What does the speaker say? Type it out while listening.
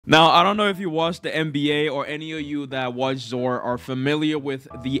Now, I don't know if you watch the NBA or any of you that watch Zor are familiar with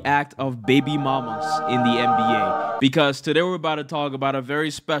the act of baby mamas in the NBA, because today we're about to talk about a very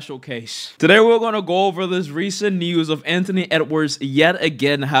special case. Today we're going to go over this recent news of Anthony Edwards yet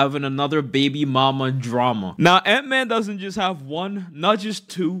again having another baby mama drama. Now, Ant-Man doesn't just have one, not just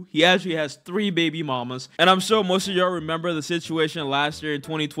two, he actually has three baby mamas. And I'm sure most of y'all remember the situation last year in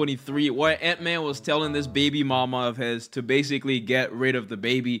 2023 where Ant-Man was telling this baby mama of his to basically get rid of the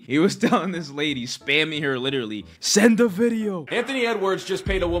baby. He was telling this lady, spamming her literally, send a video. Anthony Edwards just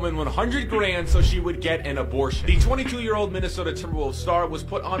paid a woman 100 grand so she would get an abortion. The 22-year-old Minnesota Timberwolves star was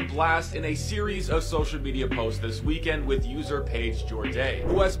put on blast in a series of social media posts this weekend with user Paige Jorday,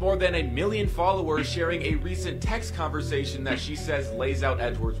 who has more than 1 million followers, sharing a recent text conversation that she says lays out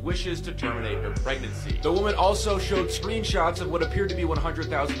Edwards' wishes to terminate her pregnancy. The woman also showed screenshots of what appeared to be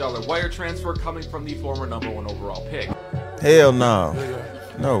 $100,000 wire transfer coming from the former #1 overall pick. Hell no.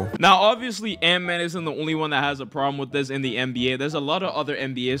 No. Now, obviously, Ant-Man isn't the only one that has a problem with this in the NBA. There's a lot of other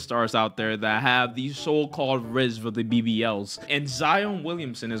NBA stars out there that have these so-called riz for the BBLs. And Zion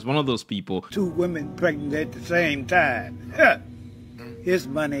Williamson is one of those people. 2 women pregnant at the same time. His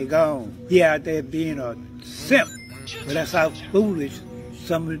money gone. He out there being a simp. But that's how foolish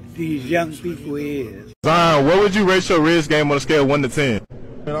some of these young people is. Zion, what would you rate your riz game on a scale of 1 to 10?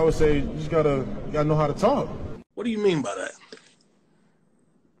 And I would say you just gotta know how to talk. What do you mean by that?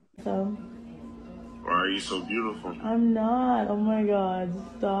 So, why are you so beautiful? I'm not. Oh my God,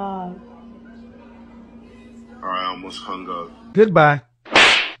 stop. I almost hung up. Goodbye.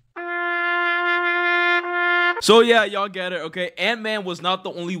 So yeah, y'all get it, okay? Ant-Man was not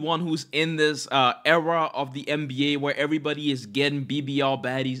the only one who's in this era of the NBA where everybody is getting BBL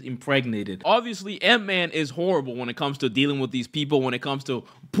baddies impregnated. Obviously, Ant-Man is horrible when it comes to dealing with these people, when it comes to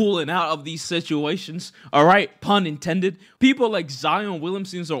pulling out of these situations, all right? Pun intended. People like Zion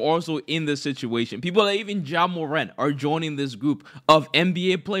Williamson are also in this situation. People like even Ja Morant are joining this group of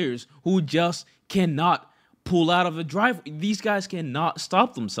NBA players who just cannot pull out of a drive. These guys cannot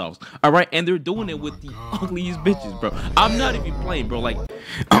stop themselves, all right? And they're doing it with the ugliest bitches, bro. I'm not even playing, bro. Like,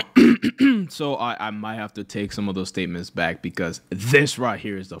 so I might have to take some of those statements back, because this right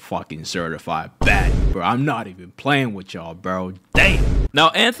here is the fucking certified bad, bro. I'm not even playing with y'all, bro. Damn. Now,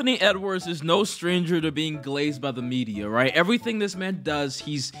 Anthony Edwards is no stranger to being glazed by the media, right? Everything this man does,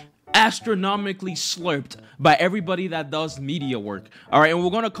 he's astronomically slurped by everybody that does media work, all right? And we're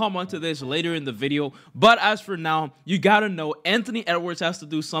gonna come onto this later in the video, but as for now, you gotta know Anthony Edwards has to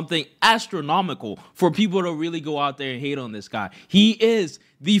do something astronomical for people to really go out there and hate on this guy. He is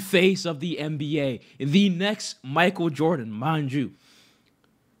the face of the NBA, the next Michael Jordan, mind you.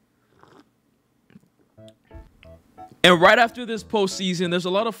 And right after this postseason, there's a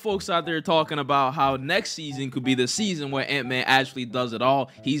lot of folks out there talking about how next season could be the season where Ant-Man actually does it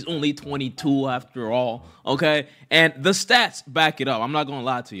all. He's only 22 after all, okay? And the stats back it up. I'm not going to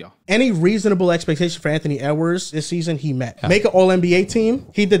lie to y'all. Any reasonable expectation for Anthony Edwards this season, he met. Make an All-NBA team,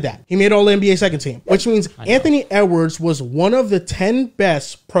 he did that. He made All-NBA second team, which means Anthony Edwards was one of the 10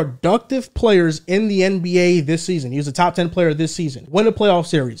 best productive players in the NBA this season. He was a top 10 player this season. Won a playoff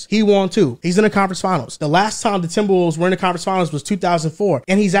series. He won 2. He's in the conference finals. The last time the Timberwolves were in the conference finals was 2004,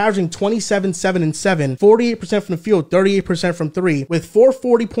 and he's averaging 27, 7, and 7, 48% from the field, 38% from 3, with 4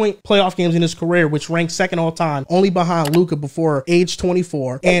 40-point playoff games in his career, which ranks second all time, only behind Luka before age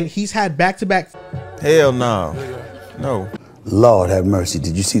 24. And he's had back-to-back. Hell no. No. Lord have mercy.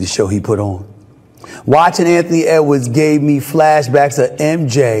 Did you see the show he put on? Watching Anthony Edwards gave me flashbacks of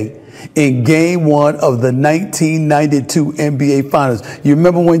MJ in Game 1 of the 1992 NBA Finals. You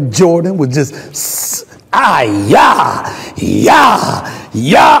remember when Jordan was just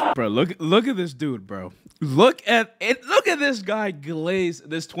yeah. Bro, look at this dude, bro. Look at this guy glaze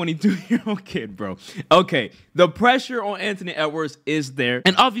this 22-year-old kid, bro. Okay, the pressure on Anthony Edwards is there,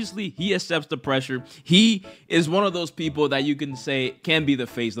 and obviously he accepts the pressure. He is one of those people that you can say can be the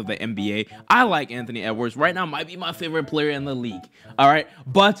face of the NBA. I like Anthony Edwards right now, might be my favorite player in the league, all right?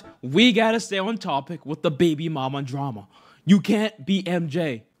 But we gotta stay on topic with the baby mama drama. You can't be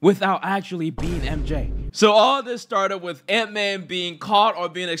MJ without actually being MJ. So all this started with Ant-Man being caught or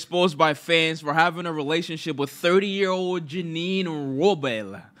being exposed by fans for having a relationship with 30-year-old Janine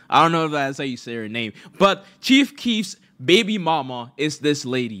Robel. I don't know if that's how you say her name, but Chief Keef's baby mama is this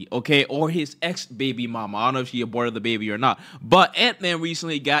lady, okay, or his ex-baby mama. I don't know if she aborted the baby or not, but Ant-Man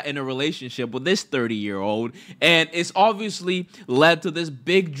recently got in a relationship with this 30-year-old, and it's obviously led to this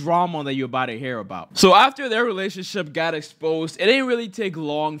big drama that you're about to hear about. So after their relationship got exposed, it didn't really take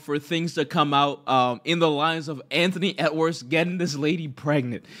long for things to come out in the lines of Anthony Edwards getting this lady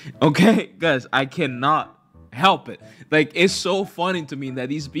pregnant, okay? Guys, I cannot help it. Like, it's so funny to me that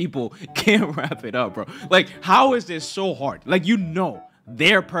these people can't wrap it up, bro. Like, how is this so hard? Like, you know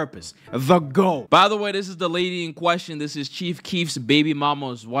their purpose, the goal. By the way, this is the lady in question. This is Chief Keef's baby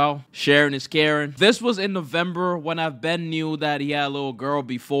mama as well. Sharon is Karen. This was in November when Ben knew that he had a little girl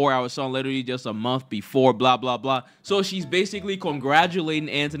before. I was on literally just a month before, blah, blah, blah. So she's basically congratulating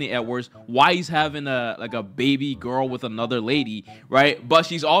Anthony Edwards why he's having a baby girl with another lady, right? But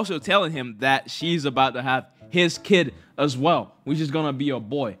she's also telling him that she's about to have his kid as well, which is gonna be a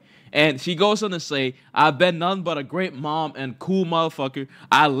boy. And she goes on to say, I've been none but a great mom and cool motherfucker.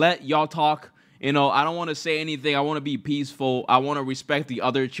 I let y'all talk. You know, I don't want to say anything. I want to be peaceful. I want to respect the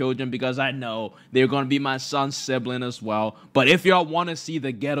other children because I know they're going to be my son's sibling as well. But if y'all want to see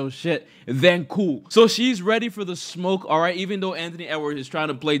the ghetto shit, then cool. So she's ready for the smoke, all right? Even though Anthony Edwards is trying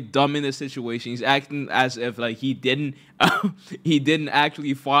to play dumb in this situation, he's acting as if like he didn't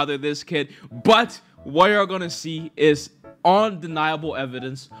actually father this kid. But what you're going to see is undeniable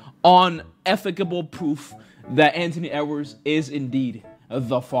evidence, unethical proof that Anthony Edwards is indeed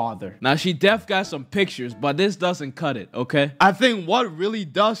the father. Now, she def got some pictures, but this doesn't cut it, okay? I think what really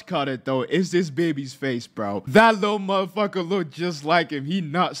does cut it, though, is this baby's face, bro. That little motherfucker look just like him. He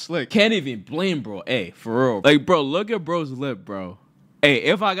not slick. Can't even blame bro. Hey, for real. Like, bro, look at bro's lip, bro. Hey,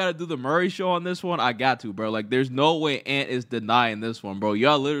 if I gotta do the Murray show on this one, I got to, bro. Like, there's no way Ant is denying this one, bro.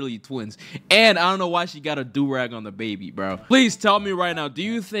 Y'all literally twins. And I don't know why she got a do-rag on the baby, bro. Please tell me right now, do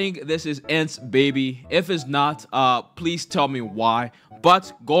you think this is Ant's baby? If it's not, please tell me why.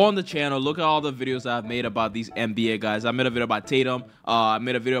 But go on the channel, look at all the videos I've made about these NBA guys. I made a video about Tatum. I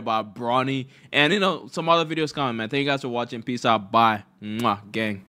made a video about Bronny. And, you know, some other videos coming, man. Thank you guys for watching. Peace out. Bye. Mwah, gang.